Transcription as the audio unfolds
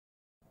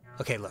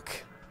Okay, look.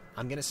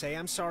 I'm gonna say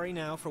I'm sorry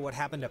now for what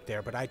happened up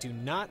there, but I do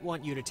not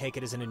want you to take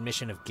it as an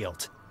admission of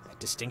guilt. That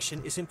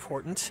distinction is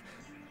important,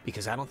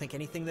 because I don't think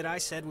anything that I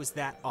said was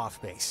that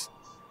off base.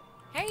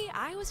 Hey,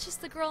 I was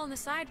just the girl on the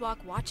sidewalk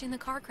watching the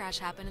car crash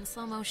happen in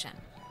slow motion.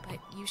 But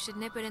you should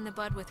nip it in the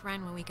bud with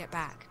Ren when we get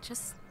back.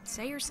 Just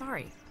say you're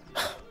sorry.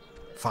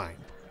 Fine.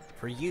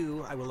 For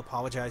you, I will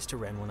apologize to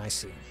Ren when I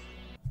see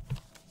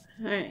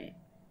him. Alright.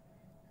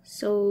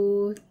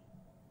 So...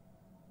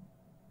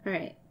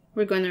 Alright,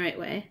 we're going the right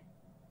way.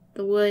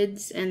 The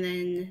woods, and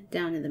then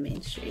down to the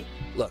main street.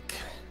 Look,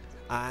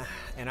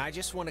 and I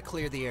just want to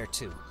clear the air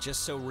too,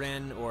 just so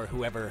Ren or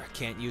whoever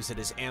can't use it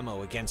as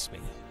ammo against me.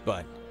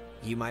 But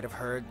you might have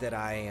heard that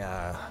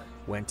I,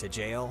 went to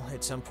jail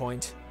at some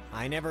point.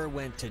 I never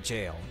went to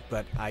jail,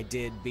 but I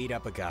did beat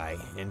up a guy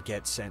and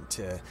get sent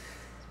to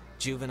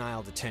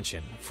juvenile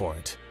detention for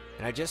it.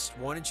 And I just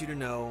wanted you to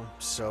know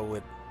so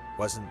it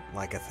wasn't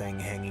like a thing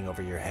hanging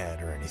over your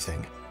head or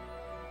anything.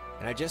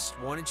 And I just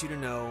wanted you to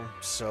know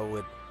so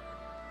it...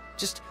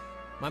 Just...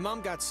 My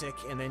mom got sick,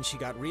 and then she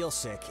got real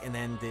sick, and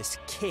then this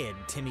kid,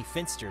 Timmy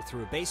Finster,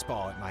 threw a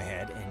baseball at my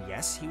head, and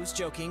yes, he was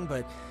joking,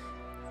 but...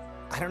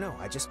 I don't know,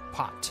 I just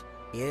popped.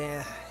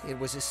 Yeah, it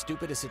was as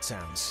stupid as it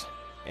sounds.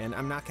 And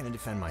I'm not gonna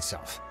defend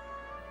myself.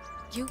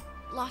 You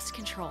lost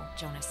control,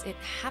 Jonas. It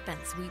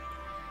happens.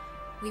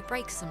 We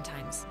break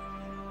sometimes.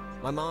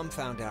 My mom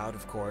found out,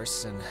 of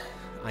course, and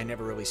I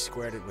never really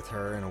squared it with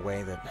her in a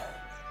way that...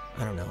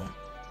 I don't know.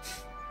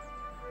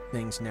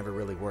 Things never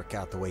really work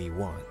out the way you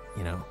want,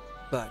 you know?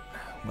 But,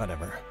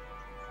 whatever.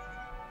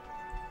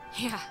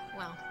 Yeah,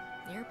 well,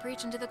 you're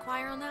preaching to the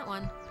choir on that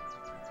one.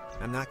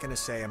 I'm not gonna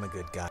say I'm a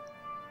good guy.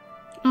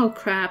 Oh,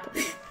 crap.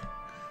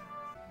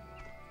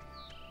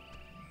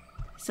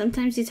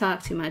 Sometimes you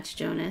talk too much,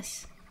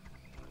 Jonas.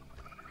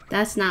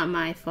 That's not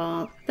my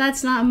fault.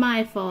 That's not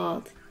my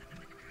fault.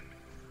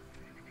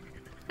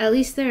 At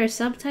least there are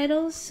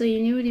subtitles, so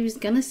you knew what he was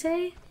gonna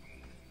say?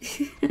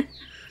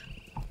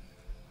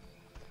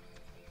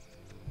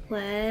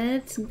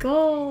 Let's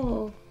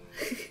go!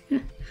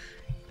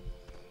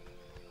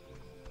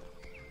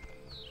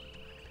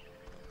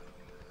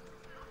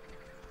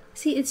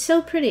 See, it's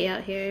so pretty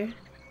out here,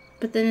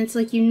 but then it's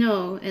like, you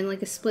know, in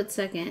like a split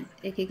second,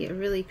 it could get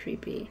really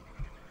creepy.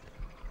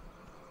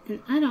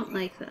 And I don't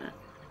like that.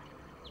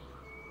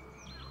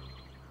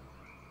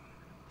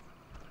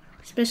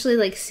 Especially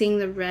like seeing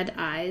the red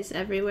eyes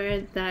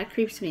everywhere, that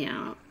creeps me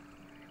out.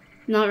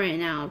 Not right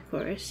now, of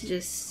course,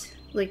 just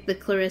like the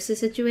Clarissa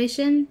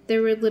situation,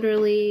 there were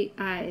literally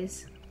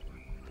eyes.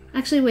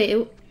 Actually,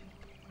 wait,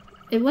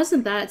 it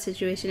wasn't that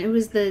situation, it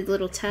was the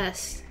little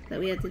test that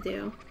we had to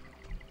do.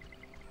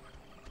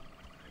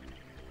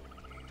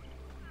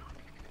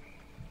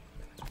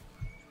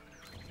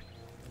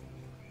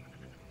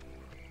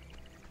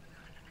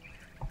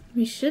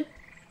 We should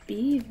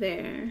be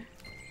there.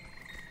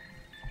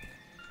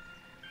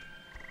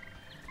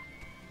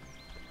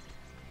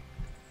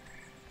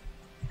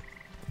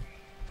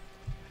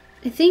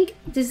 I think,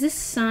 does this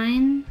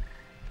sign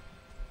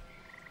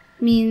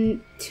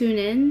mean tune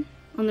in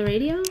on the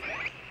radio?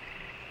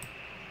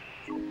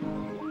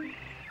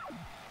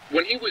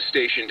 When he was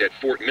stationed at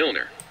Fort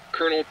Milner,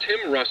 Colonel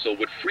Tim Russell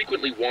would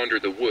frequently wander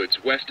the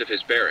woods west of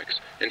his barracks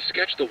and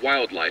sketch the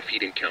wildlife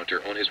he'd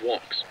encounter on his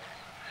walks.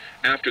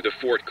 After the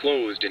fort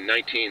closed in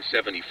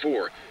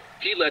 1974,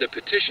 he led a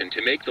petition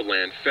to make the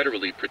land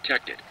federally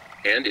protected,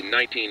 and in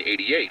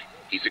 1988,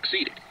 he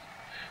succeeded.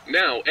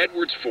 Now,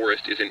 Edwards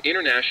Forest is an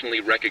internationally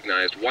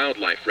recognized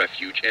wildlife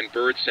refuge and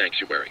bird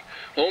sanctuary,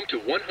 home to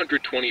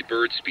 120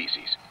 bird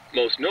species,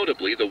 most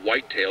notably the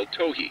white-tailed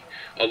towhee,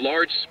 a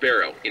large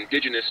sparrow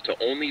indigenous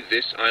to only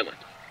this island.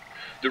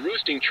 The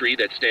roosting tree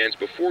that stands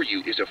before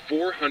you is a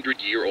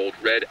 400-year-old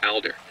red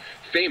alder,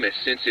 famous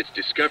since its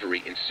discovery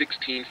in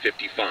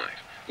 1655,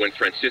 when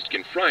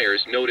Franciscan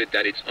friars noted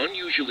that its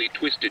unusually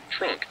twisted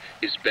trunk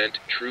is bent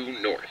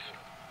true north.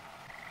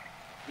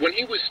 When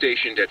he was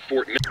stationed at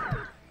Fort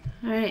Milner...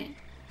 Alright.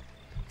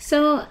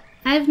 So,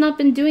 I've not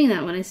been doing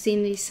that when I've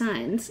seen these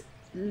signs.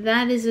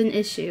 That is an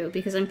issue,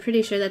 because I'm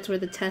pretty sure that's where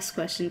the test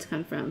questions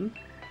come from.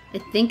 I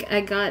think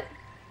I got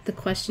the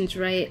questions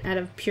right out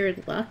of pure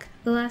luck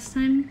the last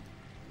time.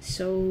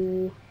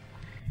 So,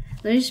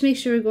 let me just make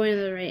sure we're going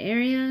to the right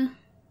area.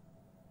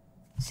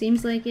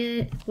 Seems like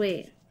it.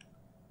 Wait.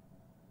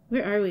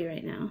 Where are we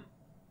right now?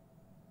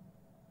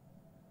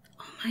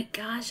 Oh my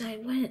gosh, I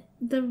went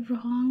the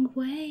wrong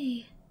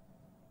way.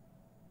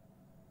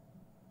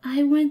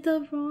 I went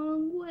the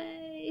wrong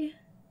way.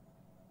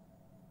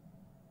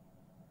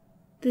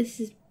 This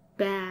is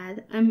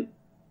bad.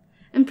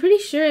 I'm pretty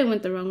sure I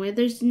went the wrong way.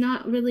 There's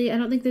not really, I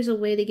don't think there's a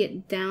way to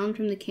get down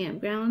from the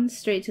campground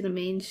straight to the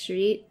main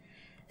street.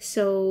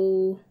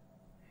 So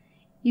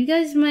you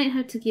guys might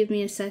have to give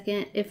me a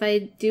second. If I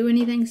do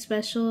anything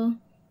special,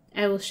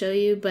 I will show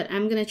you, but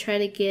I'm going to try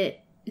to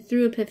get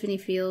through Epiphany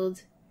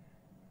Field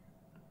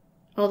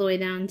all the way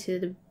down to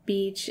the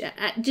beach.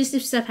 Just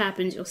if stuff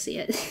happens, you'll see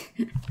it.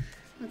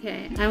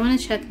 Okay, I want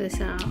to check this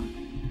out.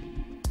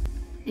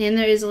 And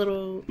there is a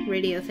little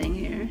radio thing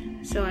here,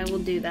 so I will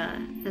do that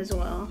as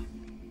well.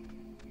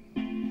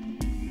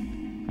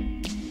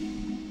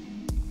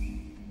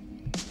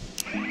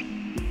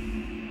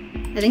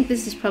 think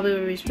this is probably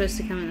where we're supposed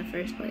to come in the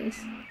first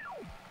place.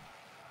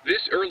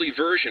 This early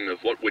version of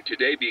what would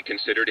today be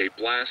considered a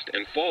blast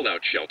and fallout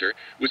shelter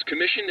was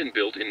commissioned and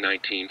built in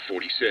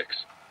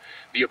 1946.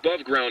 The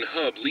above-ground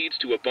hub leads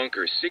to a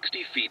bunker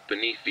 60 feet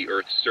beneath the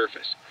Earth's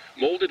surface,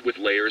 molded with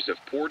layers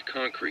of poured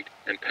concrete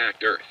and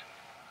packed earth.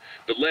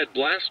 The lead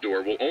blast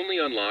door will only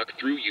unlock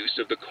through use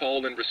of the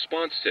call and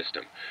response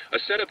system, a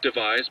setup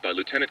devised by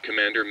Lieutenant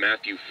Commander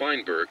Matthew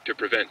Feinberg to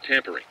prevent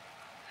tampering.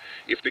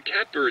 If the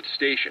Catbird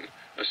Station,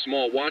 a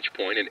small watch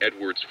point in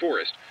Edwards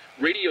Forest,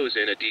 radios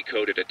in a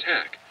decoded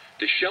attack,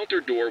 the shelter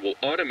door will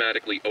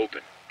automatically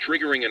open,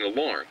 triggering an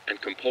alarm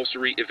and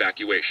compulsory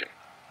evacuation.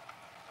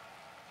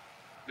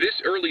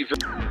 This early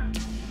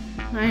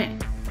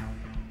Alright.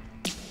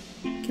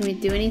 Can we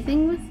do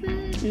anything with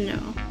it? No.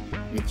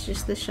 It's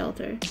just the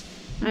shelter.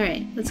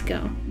 Alright, let's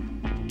go.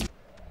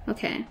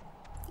 Okay.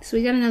 So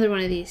we got another one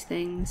of these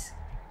things.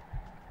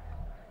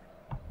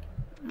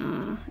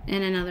 And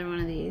another one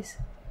of these.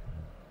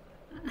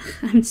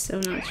 I'm so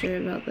not sure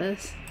about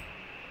this.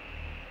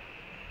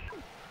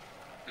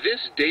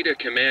 This Data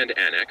Command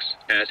Annex,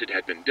 as it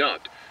had been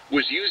dubbed,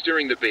 was used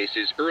during the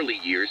base's early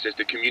years as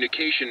the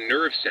communication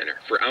nerve center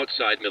for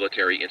outside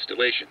military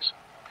installations.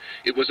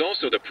 It was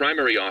also the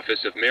primary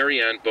office of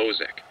Marianne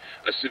Bozek,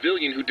 a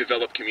civilian who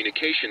developed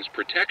communications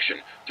protection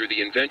through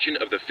the invention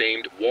of the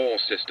famed WAL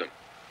system.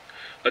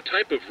 A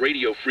type of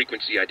radio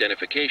frequency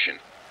identification,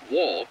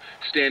 WAL,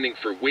 standing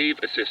for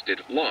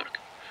Wave-Assisted Lock,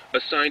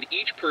 assigned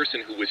each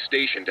person who was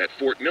stationed at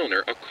Fort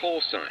Milner a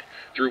call sign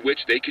through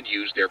which they could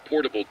use their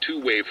portable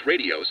two-wave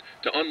radios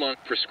to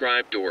unlock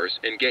prescribed doors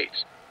and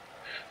gates.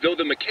 Though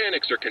the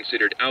mechanics are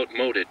considered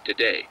outmoded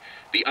today,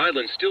 the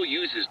island still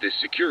uses this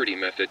security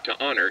method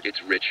to honor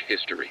its rich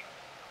history.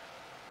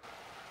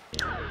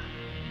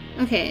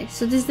 Okay,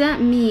 so does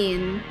that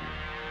mean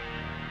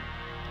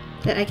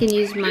that I can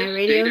use my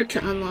radio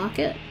to unlock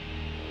it?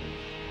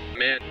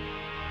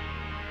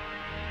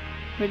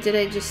 Or did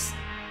I just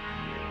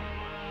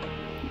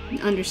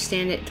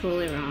understand it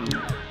totally wrong?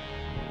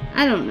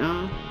 I don't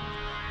know.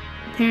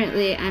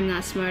 Apparently, I'm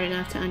not smart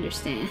enough to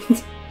understand.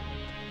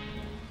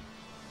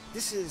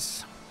 This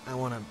is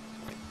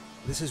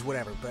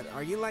whatever, but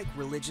are you, like,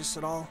 religious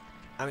at all?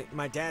 I mean,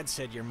 my dad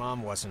said your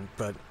mom wasn't,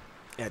 but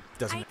it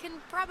doesn't... I can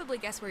probably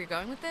guess where you're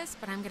going with this,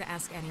 but I'm gonna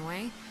ask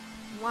anyway.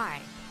 Why?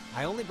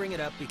 I only bring it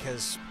up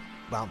because,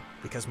 well,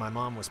 because my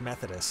mom was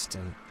Methodist,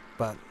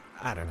 but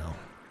I don't know.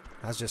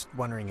 I was just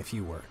wondering if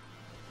you were.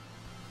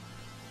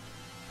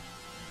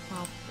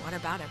 Well, what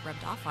about it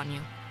rubbed off on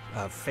you?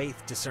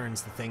 Faith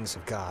discerns the things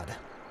of God.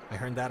 I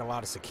heard that a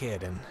lot as a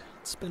kid, and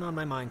it's been on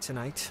my mind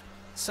tonight.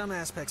 Some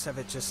aspects of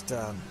it just,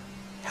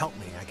 help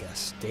me, I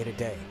guess, day to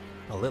day.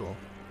 A little.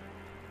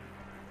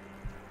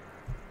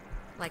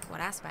 Like what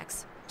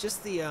aspects?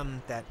 Just the,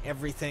 that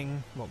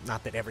everything, well,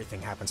 not that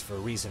everything happens for a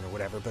reason or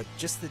whatever, but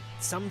just that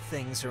some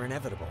things are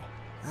inevitable.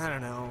 I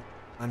don't know.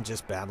 I'm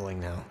just babbling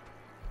now.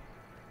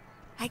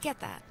 I get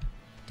that.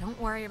 Don't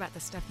worry about the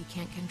stuff you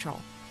can't control.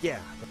 Yeah,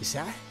 is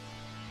that?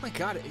 My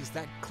God, is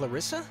that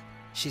Clarissa?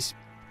 She's,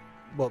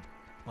 well,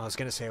 I was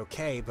gonna say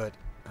okay, but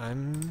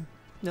I'm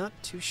not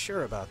too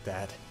sure about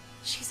that.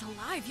 She's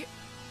alive.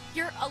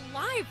 You're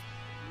alive.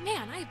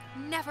 Man, I've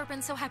never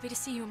been so happy to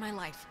see you in my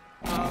life.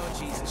 Oh,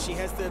 Jesus,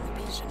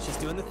 she's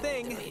doing the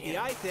thing, the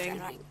eye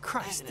thing.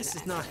 Christ, this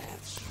is not...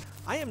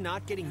 I am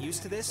not getting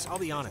used to this, I'll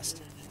be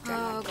honest.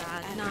 Oh,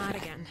 God, not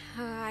again.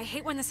 I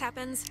hate when this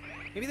happens.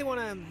 Maybe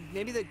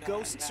the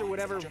ghosts or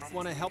whatever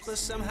wanna help us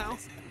somehow?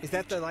 Is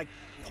that the, like,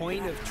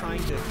 point of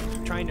trying to,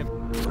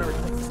 whatever,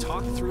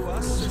 talk through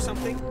us or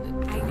something?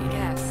 I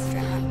guess.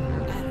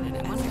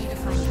 One way to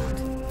find out.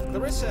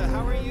 Clarissa,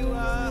 how are you,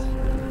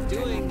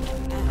 doing,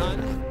 hon?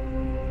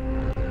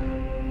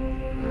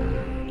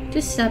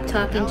 Just stop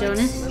talking, Alex,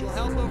 Jonas. Little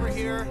help over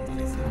here.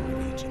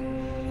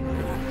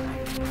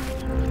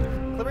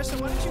 Clarissa,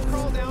 why don't you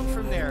crawl down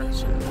from there,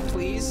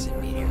 please?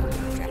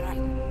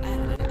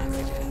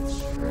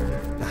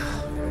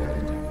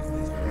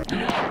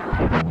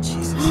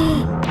 Jesus.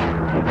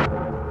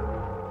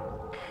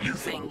 You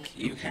think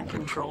you can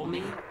control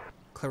me?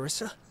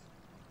 Clarissa?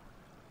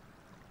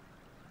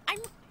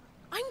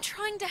 I'm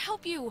trying to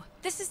help you.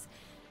 This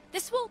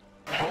will...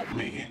 Help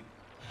me.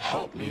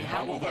 Help me.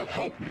 How will that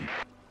help me?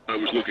 I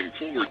was looking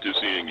forward to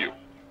seeing you.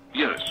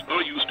 Yes,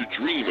 I used to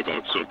dream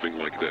about something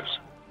like this.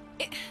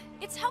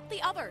 It's helped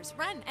the others.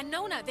 Ren and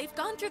Nona, they've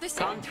gone through the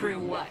same... Gone through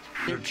what?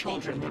 Their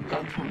children have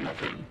gone through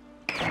nothing.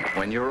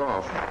 When you're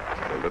off,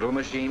 the little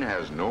machine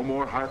has no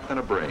more heart than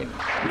a brain.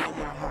 No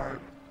more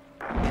heart.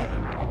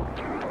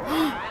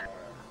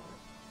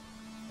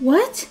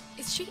 What?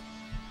 Is she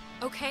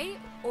okay,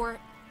 or...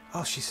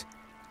 Oh, she's...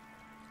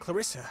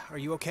 Clarissa, are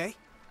you okay?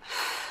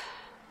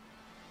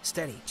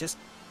 Steady, just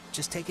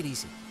take it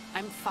easy.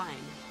 I'm fine.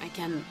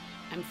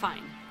 I'm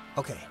fine.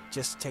 Okay,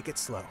 just take it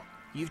slow.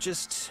 You've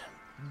just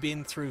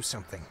been through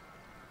something.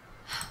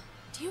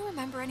 Do you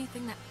remember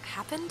anything that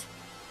happened?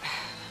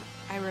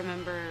 I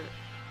remember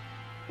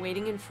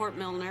waiting in Fort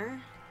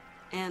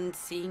and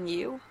seeing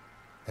you?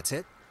 That's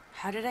it?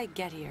 How did I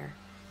get here?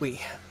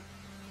 We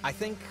I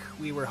think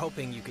we were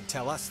hoping you could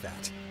tell us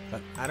that,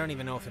 but I don't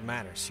even know if it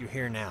matters. You're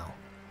here now.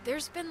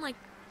 There's been, like,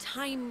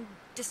 time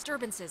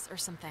disturbances or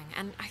something,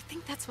 and I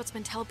think that's what's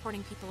been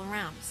teleporting people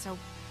around, so...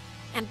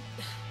 And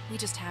we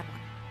just had one.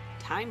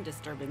 Time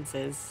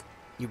disturbances.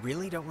 You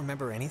really don't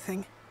remember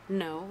anything?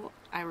 No,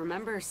 I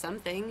remember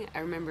something. I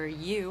remember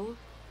you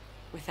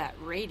with that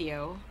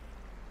radio.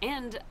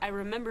 And I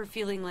remember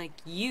feeling like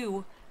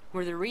you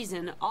were the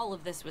reason all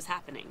of this was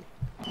happening.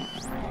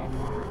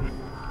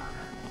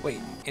 Wait,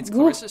 it's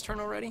Clarissa's turn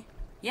already?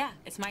 Yeah,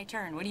 it's my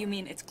turn. What do you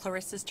mean it's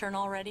Clarissa's turn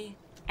already?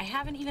 I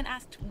haven't even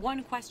asked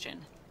one question.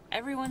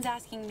 Everyone's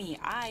asking me.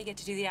 I get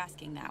to do the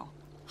asking now.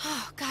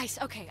 Oh, guys,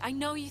 okay, I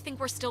know you think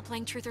we're still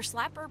playing Truth or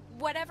Slap or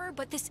whatever,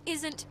 but this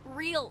isn't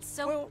real,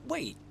 so... Well,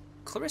 wait.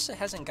 Clarissa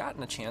hasn't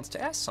gotten a chance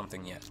to ask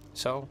something yet,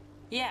 so...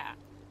 Yeah,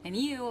 and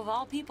you, of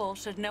all people,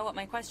 should know what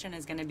my question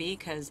is gonna be,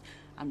 because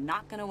I'm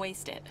not gonna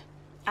waste it.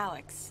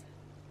 Alex,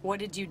 what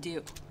did you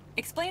do?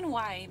 Explain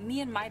why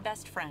me and my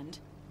best friend,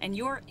 and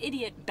your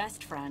idiot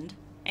best friend,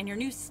 and your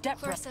new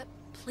stepbrother... Clarissa,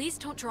 please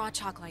don't draw a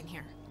chalk line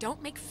here.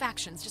 Don't make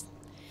factions, just...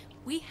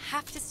 We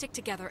have to stick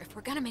together if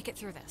we're gonna make it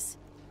through this.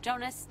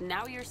 Jonas,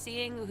 now you're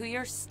seeing who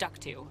you're stuck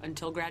to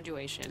until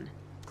graduation.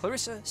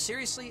 Clarissa,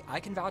 seriously, I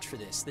can vouch for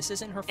this. This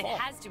isn't her fault.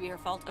 It has to be her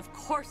fault. Of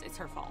course it's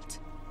her fault.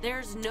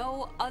 There's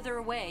no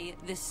other way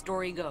this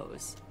story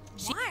goes.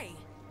 Why?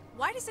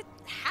 Why does it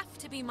have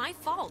to be my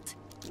fault?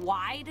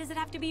 Why does it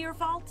have to be your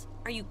fault?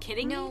 Are you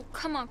kidding me? No,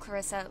 come on,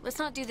 Clarissa. Let's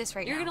not do this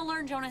right now. You're gonna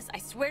learn, Jonas. I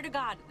swear to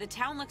God. The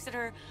town looks at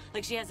her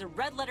like she has a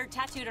red letter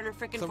tattooed on her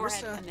frickin'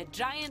 forehead. And the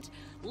giant,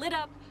 lit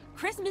up,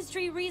 Christmas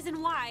tree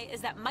reason why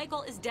is that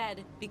Michael is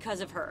dead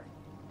because of her.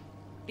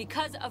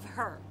 Because of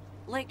her.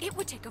 Like, it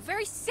would take a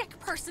very sick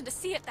person to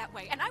see it that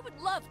way, and I would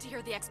love to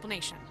hear the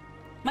explanation.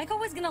 Michael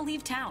was gonna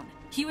leave town.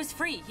 He was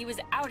free. He was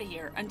out of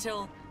here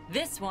until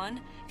this one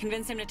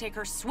convinced him to take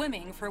her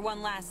swimming for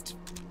one last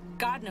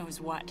God knows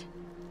what.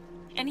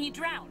 And he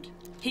drowned.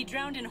 He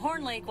drowned in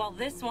Horn Lake while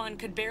this one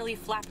could barely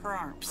flap her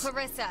arms.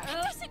 Clarissa.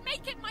 It doesn't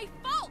make it my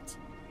fault!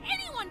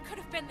 Anyone could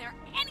have been there,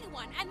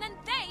 anyone, and then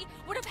they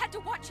would have had to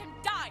watch him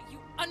die, you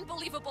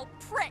unbelievable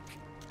prick!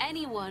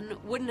 Anyone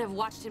wouldn't have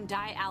watched him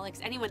die, Alex.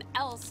 Anyone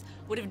else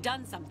would have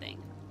done something.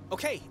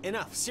 Okay,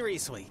 enough,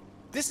 seriously.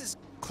 This is...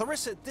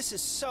 Clarissa, this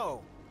is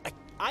so...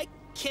 I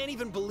can't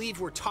even believe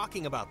we're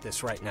talking about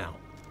this right now.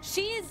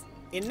 She is...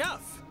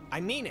 Enough! I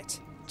mean it.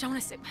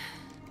 Jonas,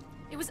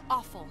 it was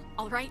awful,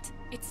 all right?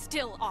 It's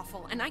still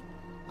awful, and I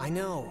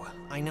know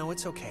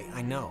it's okay,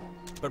 I know.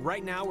 But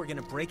right now we're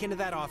gonna break into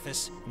that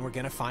office, and we're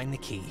gonna find the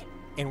key.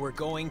 And we're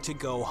going to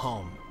go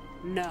home.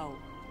 No.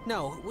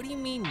 No, what do you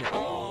mean no?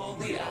 All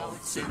the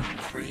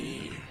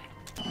Oxenfree.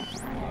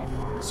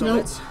 So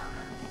let's...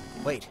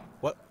 Wait,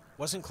 what?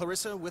 Wasn't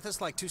Clarissa with us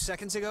like 2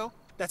 seconds ago?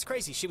 That's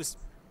crazy, it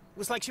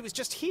was like she was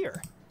just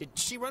here. Did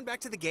she run back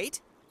to the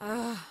gate?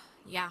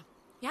 yeah.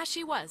 Yeah,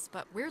 she was,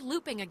 but we're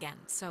looping again,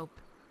 so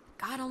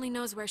God only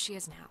knows where she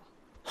is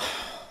now.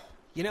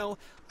 You know,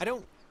 I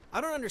don't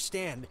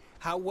understand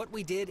how what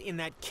we did in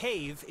that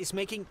cave is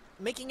making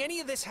any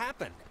of this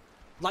happen.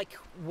 Like,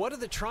 what are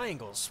the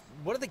triangles?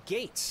 What are the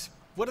gates?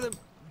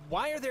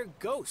 Why are there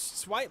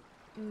ghosts? Why?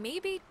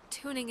 Maybe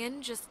tuning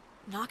in just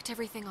knocked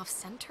everything off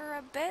center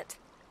a bit?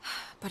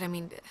 But I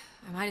mean,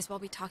 I might as well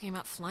be talking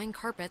about flying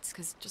carpets,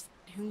 because just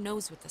who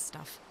knows with this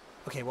stuff.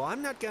 Okay, well,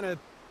 I'm not gonna...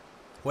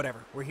 Whatever,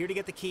 we're here to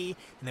get the key,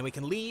 and then we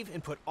can leave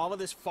and put all of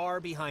this far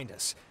behind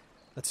us.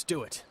 Let's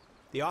do it.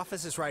 The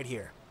office is right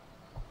here.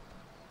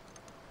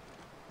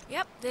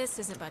 Yep, this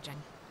isn't budging.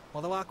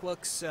 Well, the lock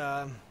looks,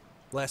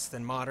 less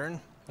than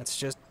modern. Let's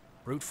just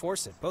brute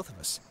force it, both of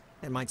us.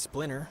 It might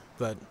splinter,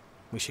 but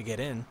we should get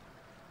in.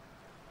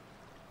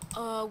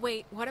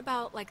 Wait, what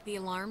about, like, the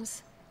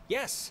alarms?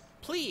 Yes,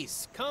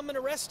 please, come and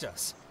arrest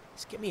us.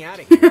 Just get me out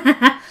of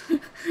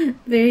here.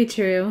 Very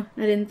true.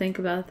 I didn't think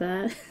about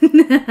that.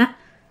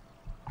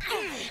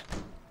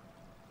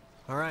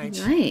 All right.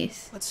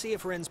 Nice. Let's see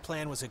if Ren's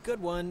plan was a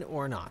good one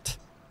or not.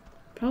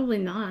 Probably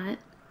not.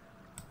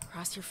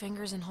 Cross your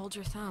fingers and hold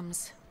your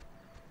thumbs.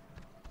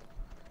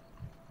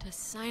 To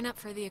sign up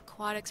for the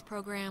aquatics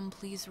program,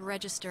 please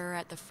register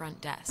at the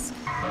front desk.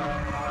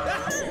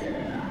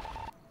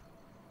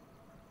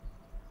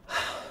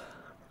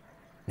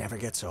 Never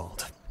gets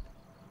old.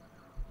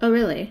 Oh,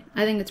 really?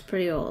 I think it's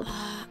pretty old.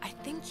 I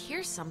think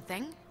here's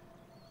something.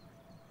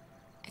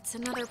 It's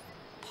another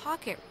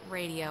pocket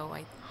radio,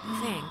 I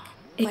think.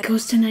 It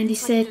goes to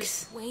 96. Like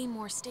there's way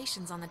more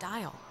stations on the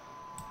dial.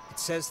 It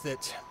says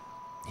that...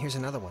 Here's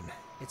another one.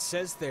 It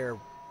says they're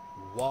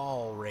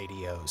wall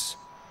radios.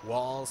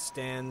 WAL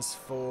stands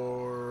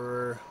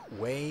for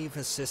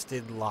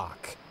wave-assisted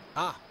lock.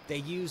 Ah, they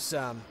use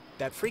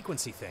that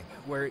frequency thing,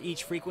 where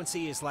each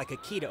frequency is like a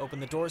key to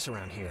open the doors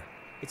around here.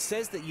 It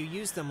says that you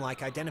use them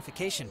like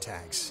identification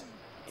tags.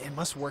 It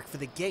must work for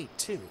the gate,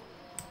 too.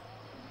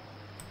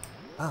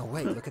 Oh,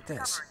 wait, look at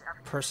this.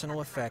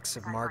 Personal effects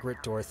of Margaret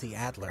Dorothy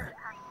Adler.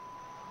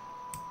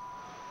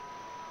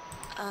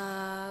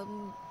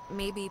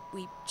 Maybe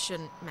we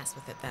shouldn't mess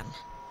with it then.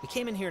 We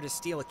came in here to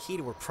steal a key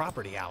to her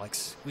property,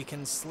 Alex. We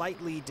can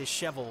slightly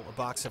dishevel a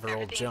box of her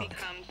old junk.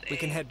 We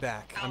can head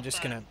back. I'm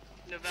just gonna...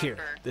 Here,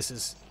 this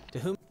is... To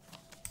whom...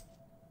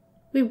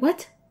 Wait,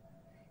 what?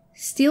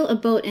 Steal a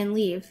boat and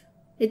leave.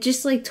 It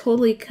just, like,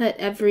 totally cut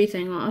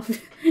everything off.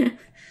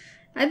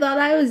 I thought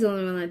I was the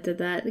only one that did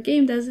that. The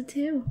game does it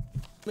too.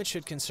 It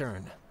should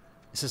concern.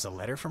 This is a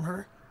letter from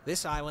her?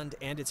 This island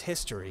and its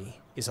history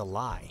is a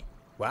lie.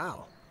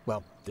 Wow.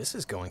 Well, this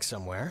is going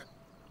somewhere.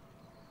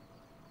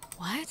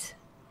 What?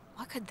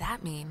 What could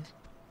that mean?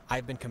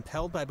 I've been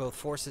compelled by both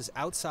forces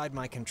outside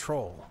my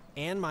control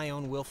and my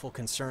own willful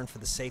concern for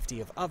the safety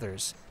of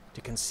others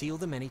to conceal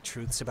the many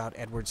truths about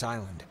Edwards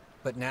Island.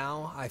 But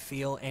now I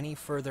feel any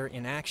further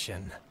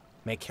inaction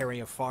may carry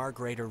a far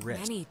greater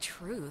risk. Many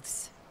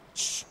truths?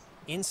 Shh.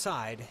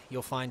 Inside,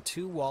 you'll find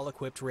 2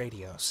 wall-equipped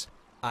radios.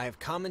 I have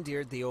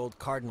commandeered the old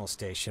Cardinal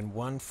Station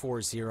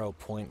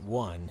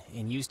 140.1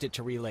 and used it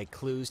to relay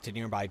clues to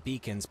nearby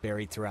beacons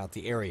buried throughout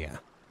the area.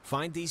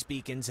 Find these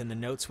beacons and the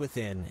notes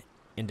within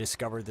and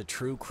discover the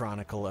true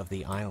chronicle of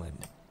the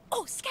island.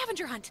 Oh,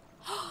 scavenger hunt!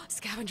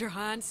 Scavenger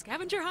hunt!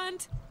 Scavenger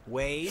hunt!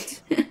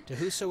 Wait. To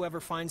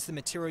whosoever finds the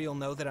material,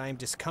 know that I am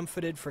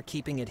discomfited for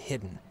keeping it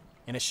hidden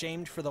and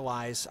ashamed for the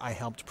lies I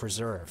helped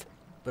preserve,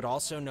 but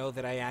also know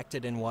that I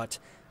acted in what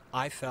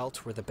I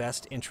felt were the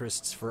best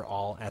interests for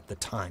all at the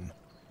time.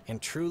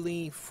 And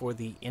truly for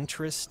the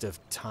interest of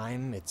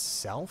time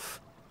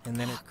itself? And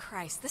then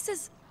Christ, this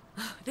is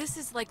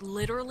like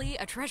literally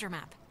a treasure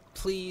map.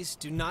 Please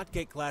do not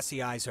get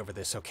glassy eyes over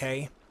this,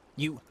 okay?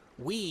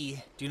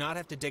 We do not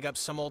have to dig up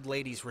some old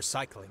lady's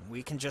recycling.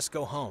 We can just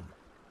go home.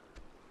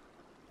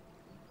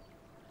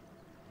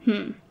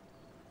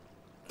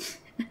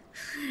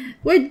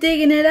 We're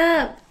digging it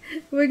up!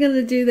 We're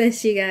gonna do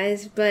this, you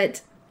guys,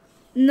 but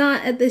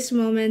not at this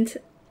moment.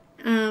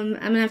 I'm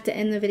gonna have to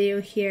end the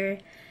video here.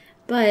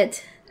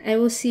 But I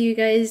will see you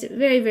guys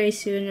very, very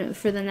soon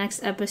for the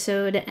next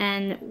episode.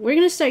 And we're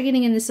going to start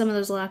getting into some of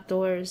those locked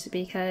doors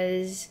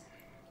because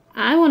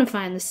I want to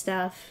find the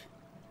stuff.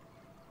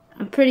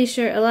 I'm pretty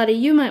sure a lot of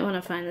you might want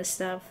to find the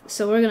stuff.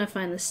 So we're going to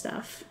find the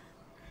stuff.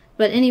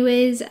 But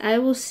anyways, I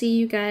will see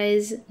you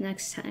guys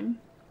next time.